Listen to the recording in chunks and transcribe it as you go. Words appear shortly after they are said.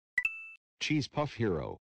Cheesepuff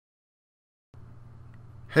Hero.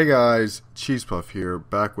 Hey guys, Cheesepuff here,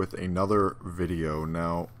 back with another video.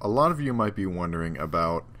 Now, a lot of you might be wondering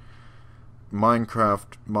about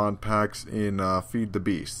Minecraft mod packs in Feed the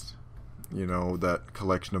Beast. You know, that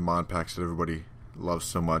collection of mod packs that everybody loves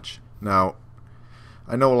so much. Now,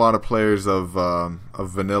 I know a lot of players of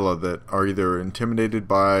vanilla that are either intimidated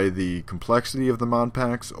by the complexity of the mod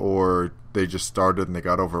packs, or they just started and they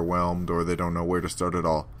got overwhelmed, or they don't know where to start at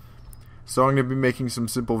all. So I'm going to be making some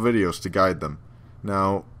simple videos to guide them.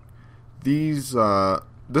 Now, this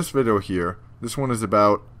video here, this one is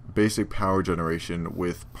about basic power generation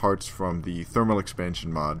with parts from the thermal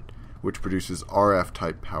expansion mod, which produces RF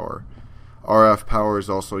type power. RF power is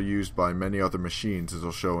also used by many other machines, as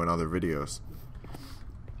I'll show in other videos.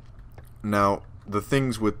 Now, the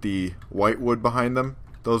things with the white wood behind them,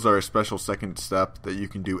 those are a special second step that you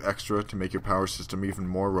can do extra to make your power system even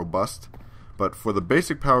more robust. But for the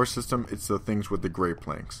basic power system, it's the things with the gray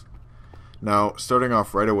planks. Now, starting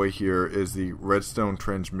off right away here is the redstone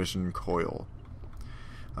transmission coil.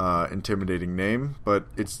 Intimidating name, but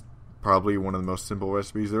it's probably one of the most simple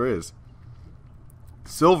recipes there is.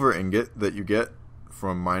 Silver ingot that you get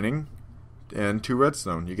from mining, and 2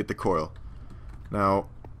 redstone, you get the coil. Now,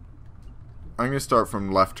 I'm going to start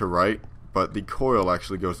from left to right, but the coil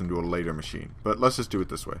actually goes into a later machine. But let's just do it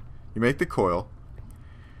this way. You make the coil,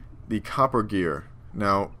 the copper gear.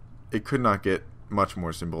 Now, it could not get much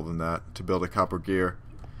more simple than that to build a copper gear.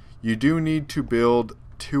 You do need to build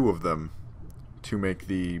 2 of them to make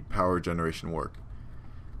the power generation work.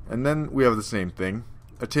 And then we have the same thing,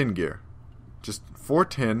 a tin gear. Just 4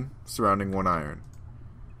 tin surrounding 1 iron.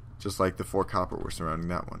 Just like the 4 copper were surrounding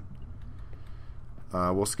that one.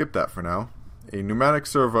 We'll skip that for now. A pneumatic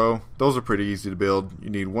servo, those are pretty easy to build. You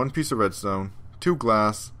need 1 piece of redstone, 2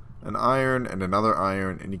 glass, an iron, and another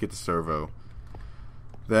iron, and you get the servo.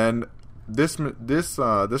 Then this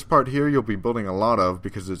part here you'll be building a lot of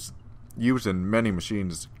because it's used in many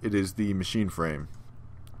machines. It is the machine frame.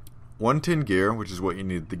 1 tin gear, which is what you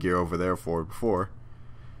needed the gear over there for before.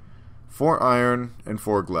 4 iron and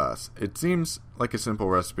 4 glass. It seems like a simple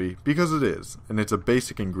recipe because it is, and it's a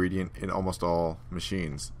basic ingredient in almost all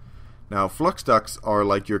machines. Now, flux ducts are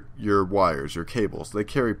like your wires, your cables. They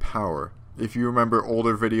carry power. If you remember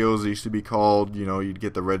older videos, it used to be called, you know, you'd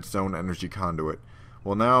get the redstone energy conduit.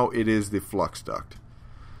 Well, now it is the flux duct.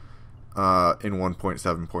 In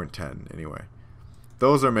 1.7.10, anyway.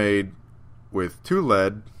 Those are made with 2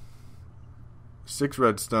 lead, 6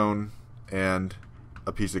 redstone, and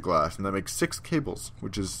a piece of glass. And that makes 6 cables,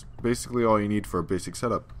 which is basically all you need for a basic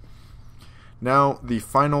setup. Now, the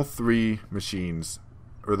final 3 machines,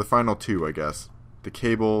 or the final 2, I guess. The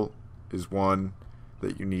cable is one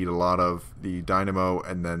that you need a lot of, the dynamo,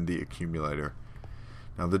 and then the accumulator.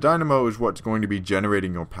 Now, the dynamo is what's going to be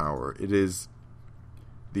generating your power. It is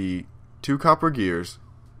the 2 copper gears,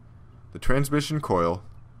 the transmission coil,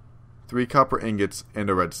 3 copper ingots, and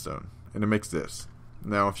a redstone. And it makes this.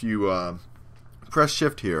 Now, if you press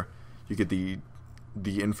shift here, you get the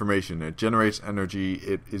information. It generates energy.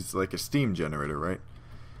 It is like a steam generator, right?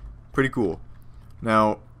 Pretty cool.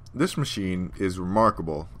 Now, this machine is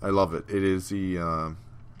remarkable. I love it. It is it's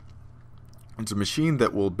a machine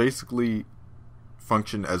that will basically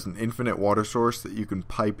function as an infinite water source that you can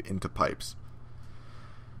pipe into pipes.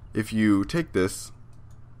 If you take this,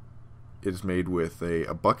 it is made with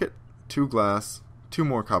a bucket, 2 glass, 2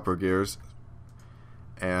 more copper gears,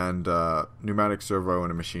 and pneumatic servo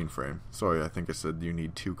and a machine frame. Sorry, I think I said you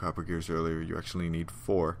need 2 copper gears earlier. You actually need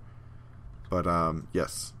 4. But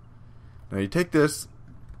yes. Now you take this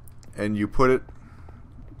and you put it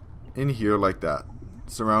in here like that,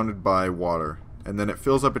 surrounded by water, and then it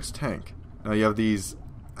fills up its tank. Now you have these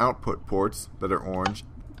output ports that are orange,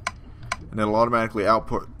 and it'll automatically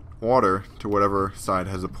output water to whatever side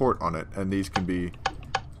has a port on it, and these can be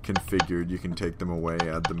configured. You can take them away,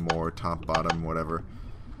 add them more, top, bottom, whatever.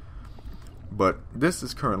 But this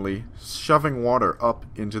is currently shoving water up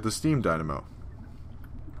into the steam dynamo.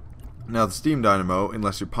 Now the steam dynamo,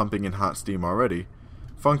 unless you're pumping in hot steam already,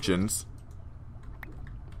 functions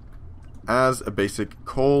as a basic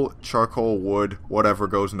coal, charcoal, wood, whatever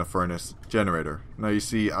goes in a furnace generator. Now you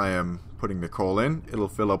see I am putting the coal in, it'll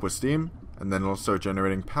fill up with steam, and then it'll start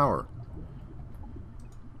generating power.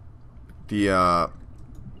 Yeah,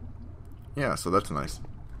 so that's nice.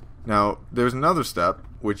 Now, there's another step,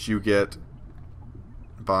 which you get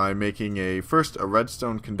by making first a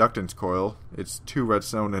redstone conductance coil. It's 2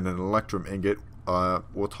 redstone and an electrum ingot.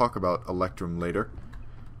 We'll talk about electrum later.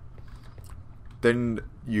 Then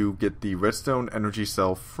you get the redstone energy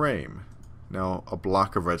cell frame. Now, a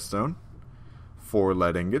block of redstone, 4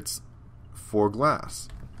 lead ingots, 4 glass.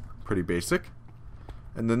 pretty basic.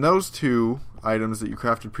 And then those two items that you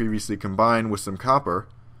crafted previously combine with some copper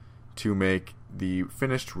to make the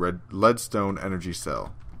finished leadstone energy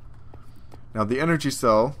cell. Now the energy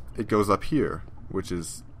cell, it goes up here, which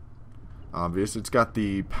is obvious. It's got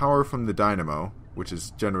the power from the dynamo, which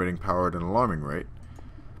is generating power at an alarming rate,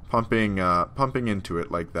 pumping into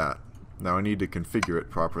it like that. Now I need to configure it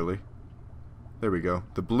properly. There we go.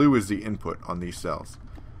 The blue is the input on these cells.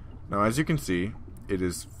 Now as you can see, it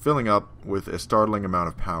is filling up with a startling amount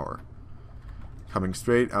of power, coming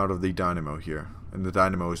straight out of the dynamo here. And the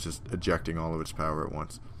dynamo is just ejecting all of its power at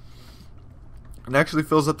once. It actually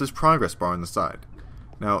fills up this progress bar on the side.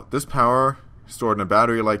 Now, this power stored in a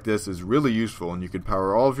battery like this is really useful, and you can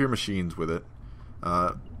power all of your machines with it.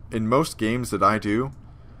 In most games that I do,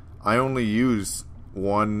 I only use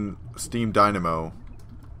one steam dynamo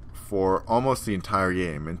for almost the entire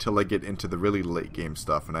game until I get into the really late game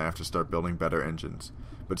stuff and I have to start building better engines.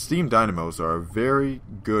 But steam dynamos are a very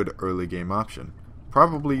good early game option.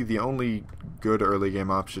 Probably the only good early game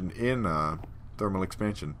option in thermal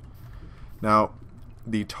expansion. Now,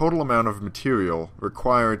 the total amount of material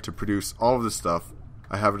required to produce all of this stuff,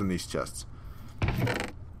 I have it in these chests.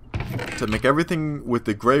 To make everything with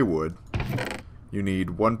the gray wood, you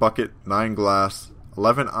need 1 bucket, 9 glass,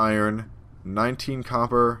 11 iron, 19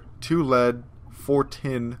 copper, 2 lead, 4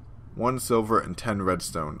 tin, 1 silver, and 10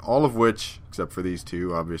 redstone. All of which, except for these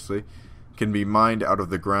two, obviously, can be mined out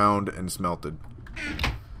of the ground and smelted.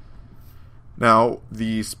 Now,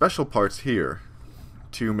 the special parts here,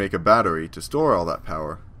 to make a battery to store all that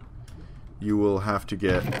power, you will have to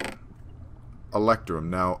get electrum.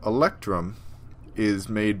 Now, electrum is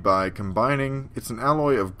made by combining, it's an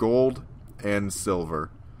alloy of gold and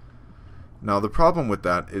silver. Now, the problem with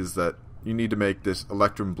that is that you need to make this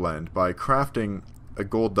electrum blend by crafting a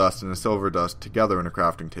gold dust and a silver dust together in a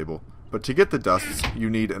crafting table. But to get the dusts, you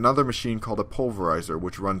need another machine called a pulverizer,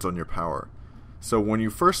 which runs on your power. So when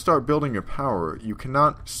you first start building your power, you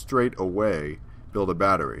cannot straight away build a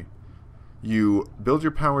battery. You build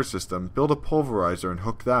your power system, build a pulverizer and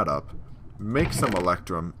hook that up, make some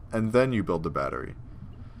electrum, and then you build the battery.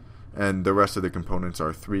 And the rest of the components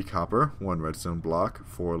are 3 copper, 1 redstone block,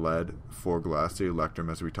 4 lead, 4 glass, the electrum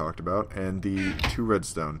as we talked about, and the 2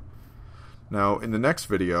 redstone. Now, in the next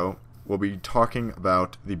video, we'll be talking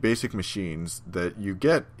about the basic machines that you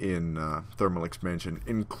get in thermal expansion,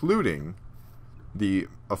 including the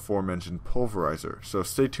aforementioned pulverizer. So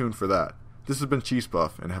stay tuned for that. This has been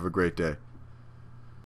Cheesepuff, and have a great day.